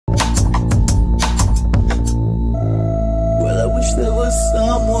wish there was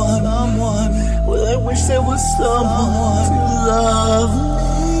someone. Well, I wish there was someone to love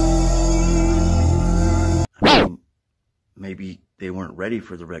me. I mean, maybe they weren't ready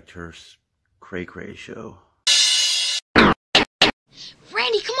for the Rekt Hearse Cray show.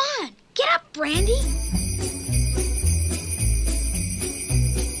 Randy, come on! Get up, Randy!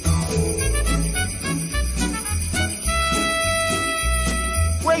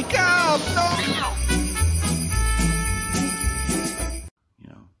 Wake up! No! You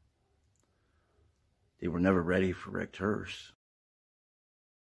know, they were never ready for Rekt Hearse.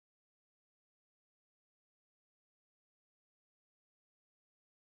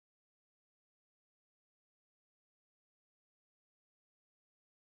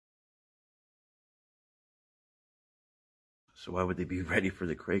 So why would they be ready for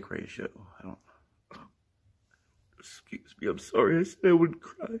the Cray show? I don't. Excuse me, I'm sorry. I said I wouldn't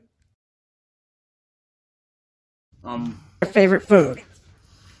cry. Their favorite food.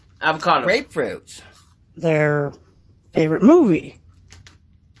 Avocado. Grapefruits. Their favorite movie.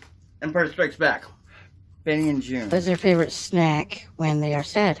 Empire Strikes Back. Benny and June. What's their favorite snack when they are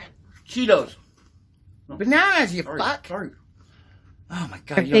sad? Cheetos. Bananas, you fuck. Sorry. Oh my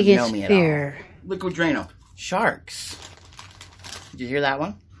god, you don't know me at all. Fear. Liquid Drano. Sharks. Did you hear that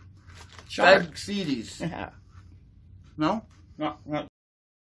one? Sharks. Diabetes. Yeah. No? No.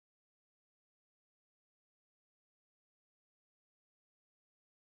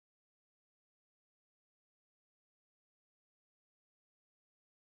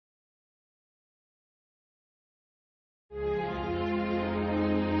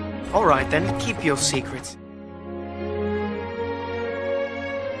 All right, then. Keep your secrets.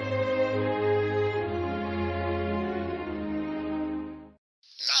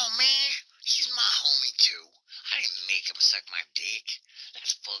 No, man. He's my homie, too. I didn't make him suck my dick.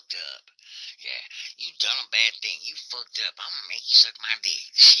 That's fucked up. Yeah, you done a bad thing. You fucked up. I'm gonna make you suck my dick.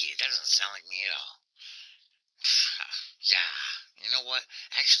 Shit, that doesn't sound like me at all. Yeah, you know what?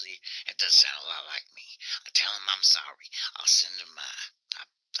 Actually, it does sound a lot like me. I'll tell him I'm sorry. I'll send him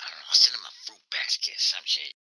I don't know, I'll send him a fruit basket or some shit.